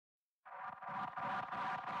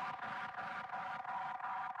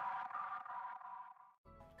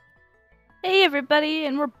Hey everybody,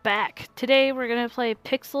 and we're back. Today we're gonna play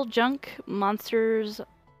PixelJunk Monsters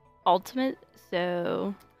Ultimate,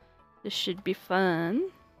 so this should be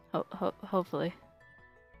fun. Hopefully.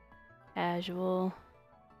 Casual.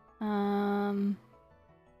 We'll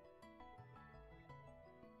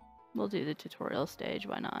do the tutorial stage,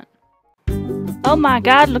 why not? Oh my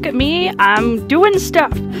god, look at me! I'm doing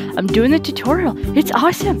stuff! I'm doing the tutorial! It's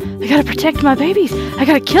awesome! I gotta protect my babies! I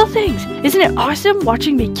gotta kill things! Isn't it awesome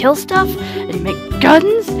watching me kill stuff? And make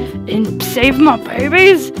guns? And save my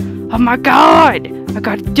babies? Oh my god! I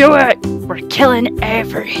gotta do it! We're killing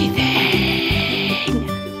everything!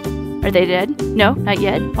 Are they dead? No, not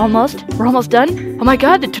yet. Almost. We're almost done. Oh my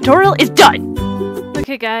god, the tutorial is done!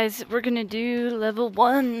 Okay guys, we're gonna do level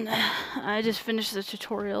 1. I just finished the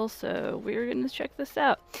tutorial, so we're gonna check this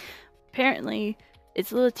out. Apparently,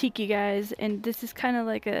 it's little Tiki guys, and this is kind of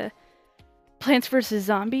like a Plants vs.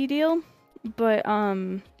 Zombie deal, but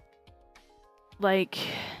like,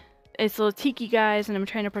 it's little Tiki guys, and I'm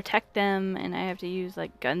trying to protect them, and I have to use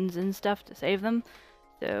like guns and stuff to save them.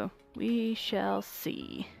 So, we shall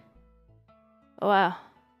see. Oh wow,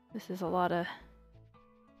 this is a lot of...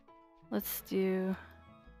 Let's do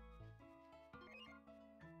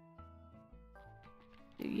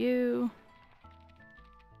you.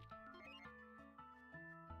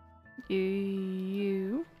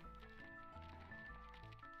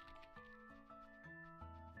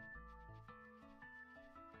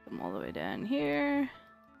 Come all the way down here.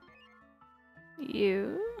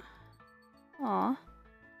 You. Aw.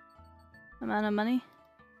 I'm out of money.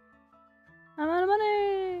 I'm out of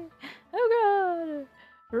money! Oh god!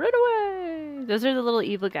 Run away! Those are the little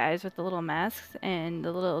evil guys with the little masks, and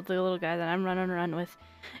the little guy that I'm running around with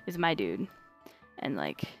is my dude. And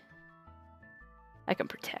like, I can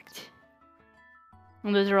protect.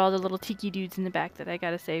 And those are all the little Tiki dudes in the back that I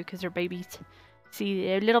gotta save because they're babies. See,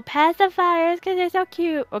 they're little pacifiers because they're so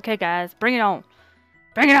cute. Okay guys, bring it on.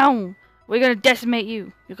 Bring it on! We're gonna decimate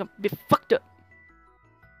you. You're gonna be fucked up.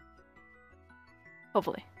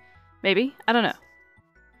 Hopefully. Maybe. I don't know.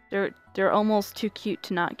 They're almost too cute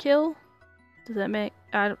to not kill. Does that make...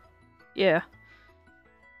 yeah.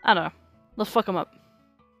 I don't know. Let's fuck them up.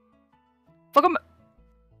 Fuck them up!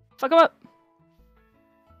 Fuck them up!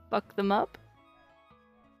 Fuck them up?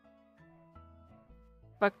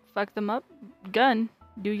 Fuck them up? Gun.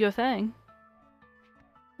 Do your thing.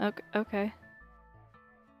 Okay.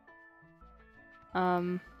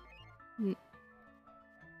 Oh,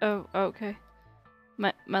 okay.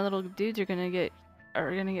 My little dudes are gonna get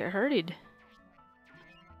hurted.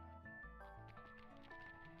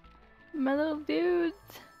 My little dudes.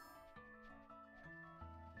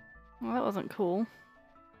 Well, that wasn't cool.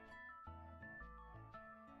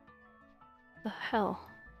 The hell?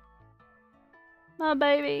 My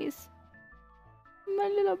babies. My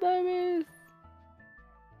little babies.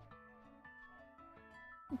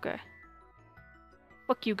 Okay.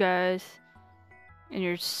 Fuck you guys. And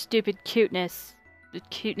your stupid cuteness. The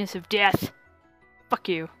cuteness of death. Fuck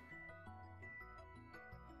you.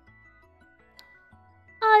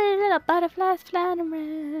 All the little butterflies flying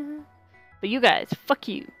around. But you guys, fuck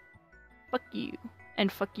you. Fuck you.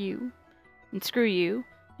 And fuck you. And screw you.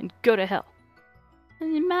 And go to hell.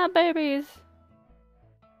 And my babies.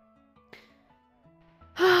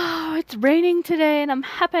 Oh, it's raining today and I'm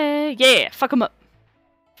happy. Yeah, fuck them up.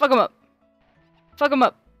 Fuck them up. Fuck them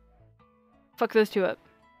up. Fuck those two up.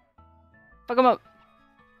 Fuck them up.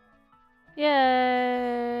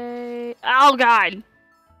 Yay! Oh god!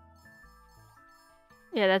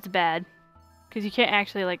 Yeah, that's bad. Because you can't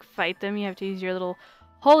actually, like, fight them. You have to use your little...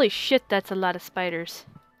 Holy shit, that's a lot of spiders.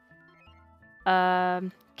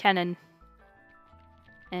 Cannon.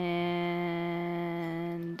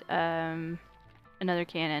 And, another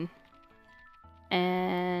cannon.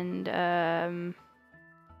 And,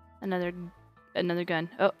 another gun.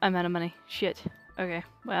 Oh, I'm out of money. Shit. Okay,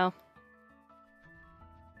 well...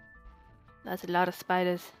 That's a lot of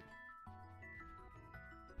spiders.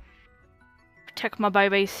 Protect my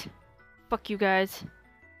babies. Fuck you guys.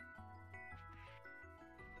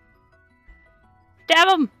 Stab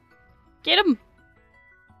them! Get them!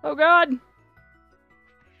 Oh god!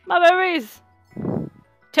 My babies!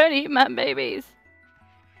 Don't eat my babies!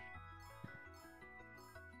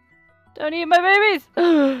 Don't eat my babies!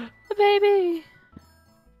 A baby!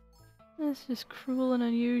 That's just cruel and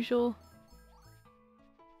unusual.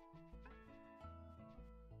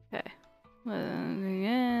 Okay.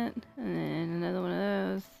 And then another one of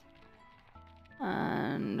those.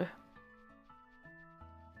 And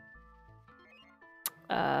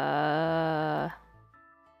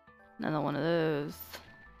another one of those.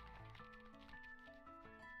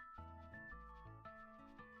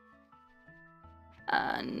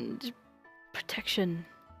 And protection.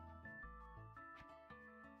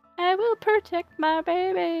 I will protect my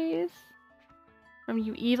babies from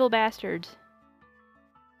you evil bastards.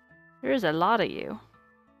 There's a lot of you.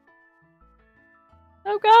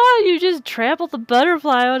 Oh god, you just trampled the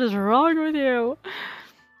butterfly. What is wrong with you?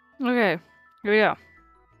 Okay, here we go.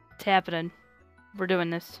 It's happening. We're doing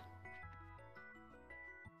this.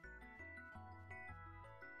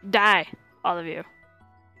 Die, all of you.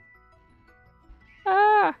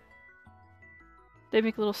 Ah! They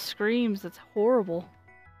make little screams. That's horrible.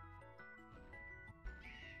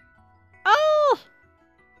 Oh!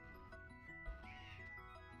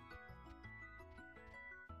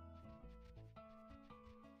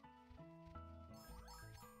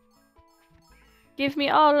 Give me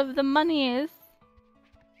all of the monies.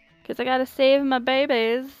 Cause I gotta save my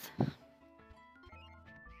babies.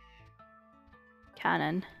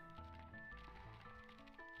 Cannon.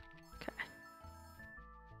 Okay.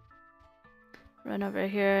 Run over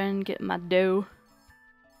here and get my dough.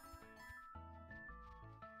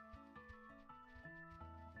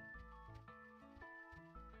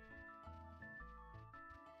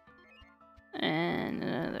 And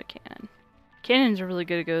another cannon. Cannons are really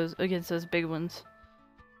good against those big ones.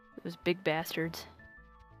 Those big bastards.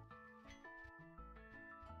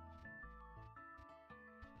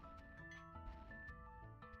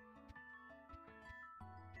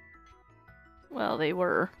 Well, they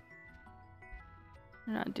were.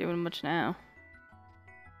 They're not doing much now.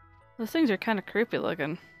 Those things are kind of creepy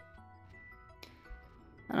looking.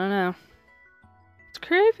 I don't know. It's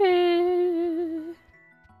creepy.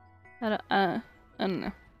 I don't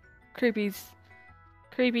know. Creepy.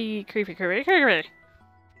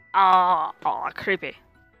 Oh, creepy.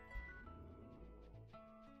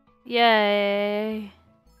 Yay.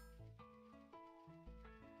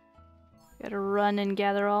 Gotta run and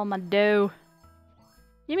gather all my dough.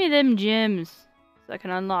 Give me them gems so I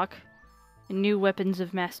can unlock new weapons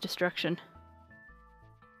of mass destruction.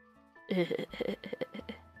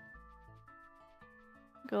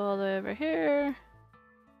 Go all the way over here.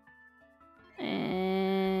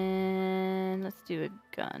 And let's do a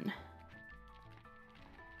gun.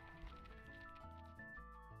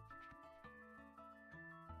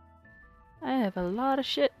 I have a lot of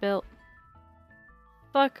shit built.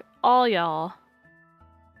 Fuck all y'all.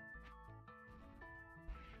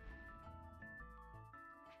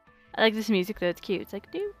 I like this music though, it's cute. It's like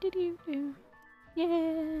do do do do.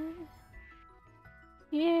 Yeah.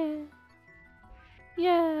 Yeah.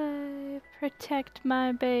 Yeah. Protect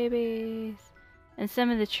my babies. And some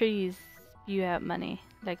of the trees spew out money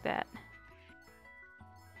like that.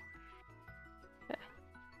 Okay.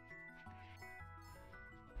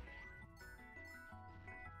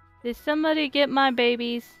 Did somebody get my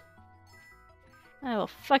babies? I will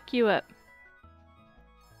fuck you up.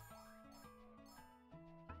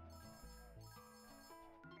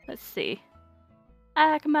 Let's see.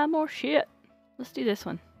 I can buy more shit. Let's do this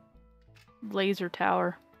one. Laser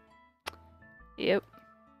tower. Yep.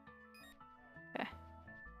 Okay.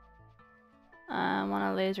 I want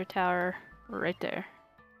a laser tower right there.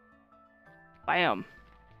 Bam.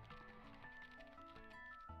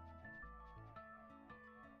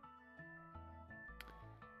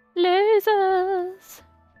 Lasers.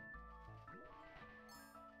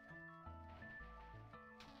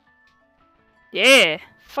 Yeah.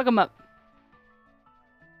 Fuck them up.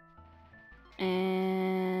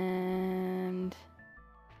 And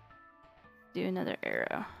do another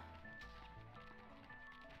arrow.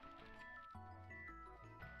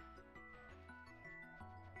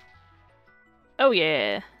 Oh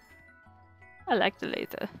yeah. I like the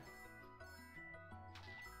laser.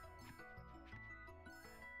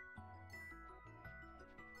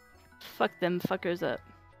 Fuck them fuckers up.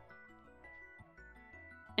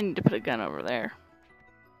 I need to put a gun over there.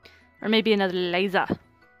 Or maybe another laser.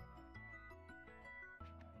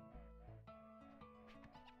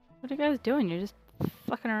 What are you guys doing? You're just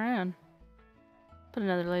fucking around. Put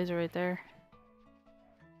another laser right there.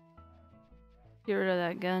 Get rid of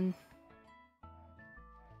that gun.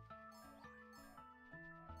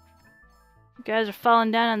 You guys are falling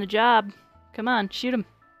down on the job. Come on, shoot him.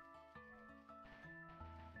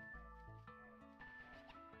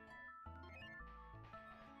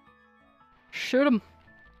 Shoot him.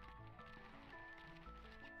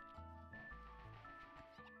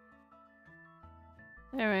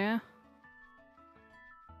 There we go.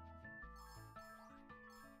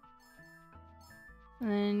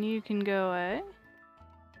 And then you can go away.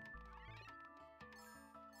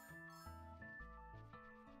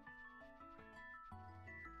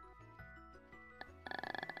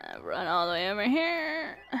 Run all the way over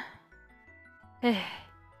here.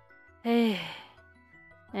 And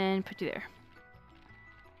put you there.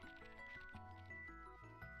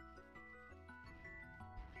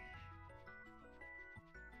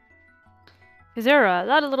 Because there are a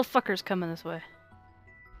lot of little fuckers coming this way.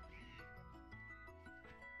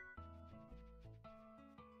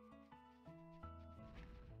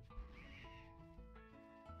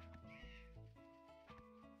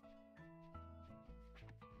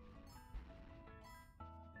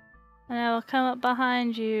 And I will come up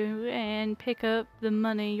behind you and pick up the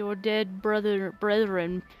money your dead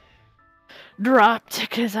brethren dropped,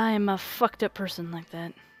 because I am a fucked up person like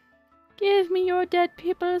that. Give me your dead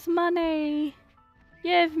people's money.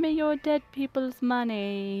 Give me your dead people's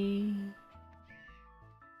money.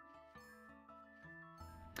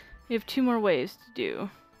 We have 2 more waves to do.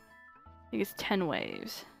 I think it's 10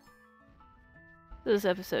 waves. This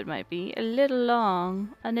episode might be a little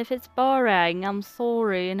long, and if it's boring, I'm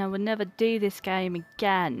sorry, and I would never do this game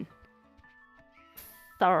again.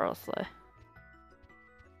 Seriously.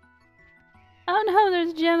 Oh no,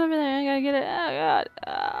 there's a gem over there. I gotta get it. Oh god.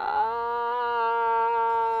 Oh,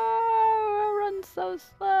 I run so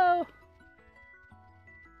slow.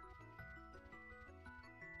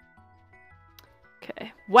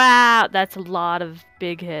 Okay. Wow, that's a lot of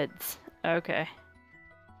big hits. Okay.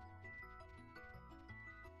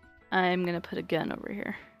 I'm gonna put a gun over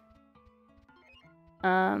here.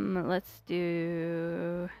 Let's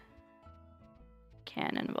do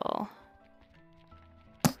cannonball.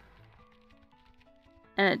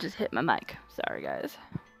 And it just hit my mic. Sorry, guys.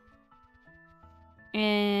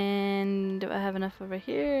 And do I have enough over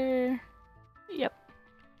here? Yep.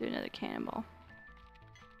 Do another cannonball.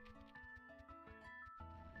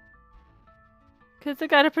 Cause I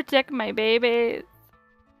gotta protect my babies.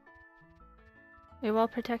 Are you well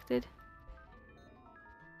protected?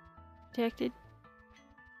 Protected?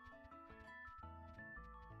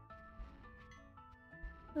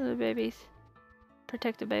 Little babies.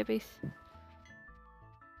 Protected babies.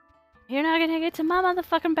 You're not gonna get to my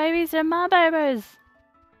motherfucking babies, they're my babies!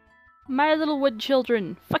 My little wood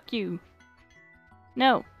children. Fuck you.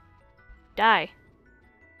 No. Die.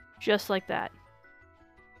 Just like that.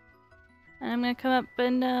 And I'm gonna come up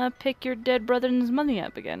and pick your dead brethren's money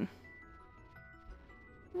up again.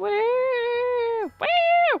 Woo!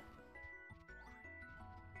 Woo!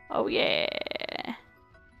 Oh yeah!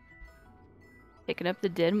 Picking up the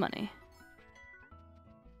dead money.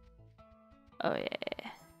 Oh yeah.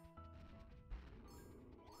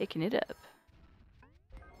 Picking it up.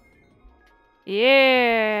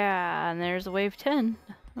 Yeah! And there's wave 10.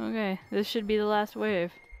 Okay, this should be the last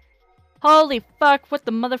wave. Holy fuck, what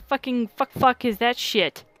the motherfucking fuck is that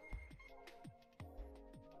shit?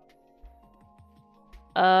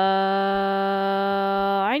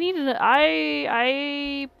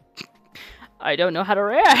 I don't know how to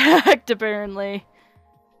react, apparently.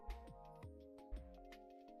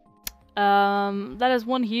 That is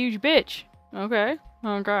one huge bitch. Okay.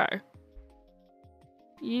 Okay.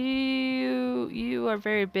 You are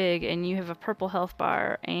very big, and you have a purple health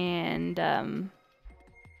bar, and,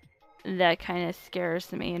 that kind of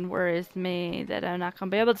scares me and worries me that I'm not gonna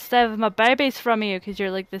be able to save my babies from you, because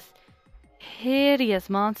you're like this hideous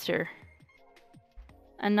monster.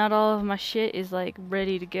 And not all of my shit is, like,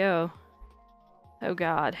 ready to go. Oh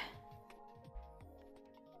god.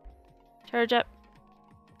 Charge up.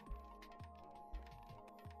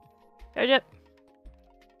 Charge up.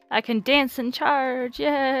 I can dance and charge.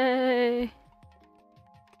 Yay.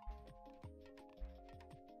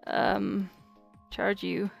 Charge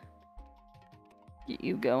you. Get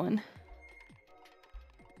you going.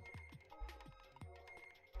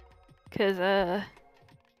 'Cause,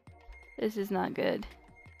 this is not good.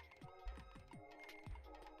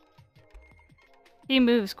 He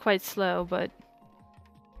moves quite slow, but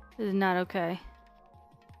this is not okay.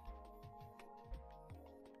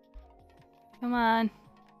 Come on.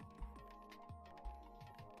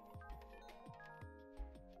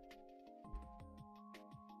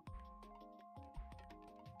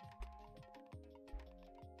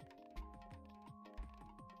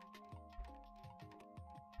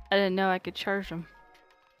 I didn't know I could charge them.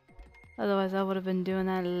 Otherwise, I would have been doing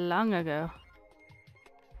that long ago.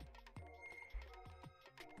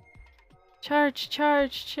 Charge,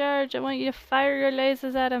 charge, charge. I want you to fire your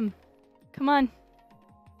lasers at him. Come on.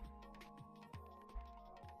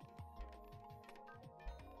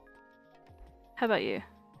 How about you?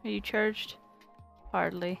 Are you charged?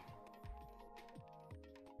 Hardly.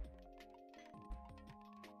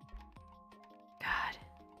 God.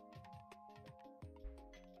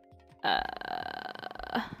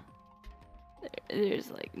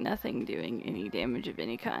 There's like nothing doing any damage of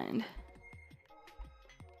any kind.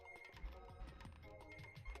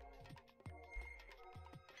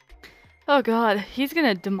 Oh god, he's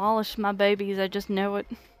gonna demolish my babies, I just know it.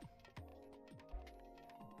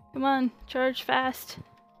 Come on, charge fast.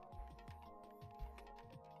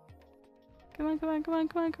 Come on, come on, come on,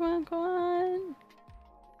 come on, come on, come on.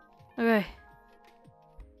 Okay.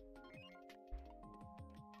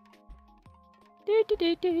 Do do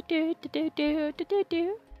do do do do do do do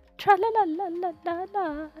do. Tra la la la la la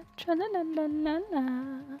la. Tra la la la la la.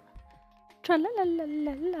 Tra la la la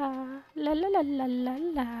la la. La la la la la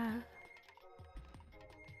la.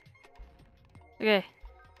 Okay.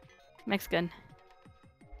 Mexican.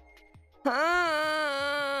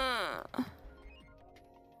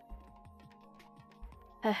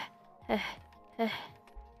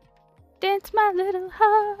 Dance my little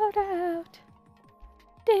heart out.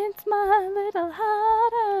 Dance my little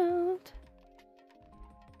heart out.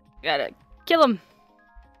 Gotta kill him.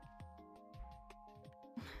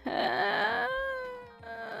 Get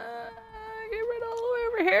rid all the way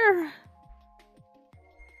over here.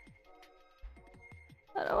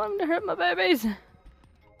 I don't want him to hurt my babies.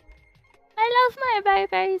 I love my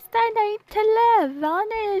babies. They need to live. I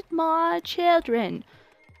need my children.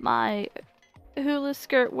 My hula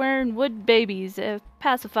skirt wearing wood babies,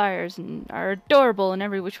 pacifiers, and are adorable in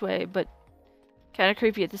every which way, but kind of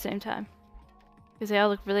creepy at the same time. Because they all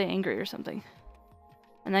look really angry or something.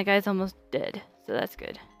 And that guy's almost dead, so that's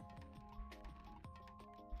good.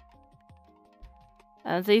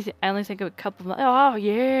 I only think of a couple of... Oh,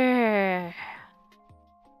 yeah!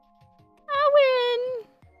 I win!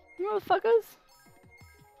 You motherfuckers!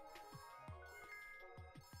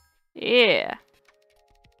 Yeah!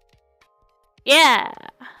 Yeah!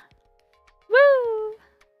 Woo!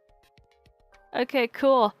 Okay,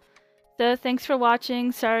 cool. So thanks for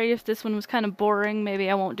watching. Sorry if this one was kind of boring. Maybe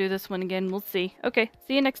I won't do this one again. We'll see. Okay,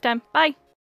 see you next time. Bye!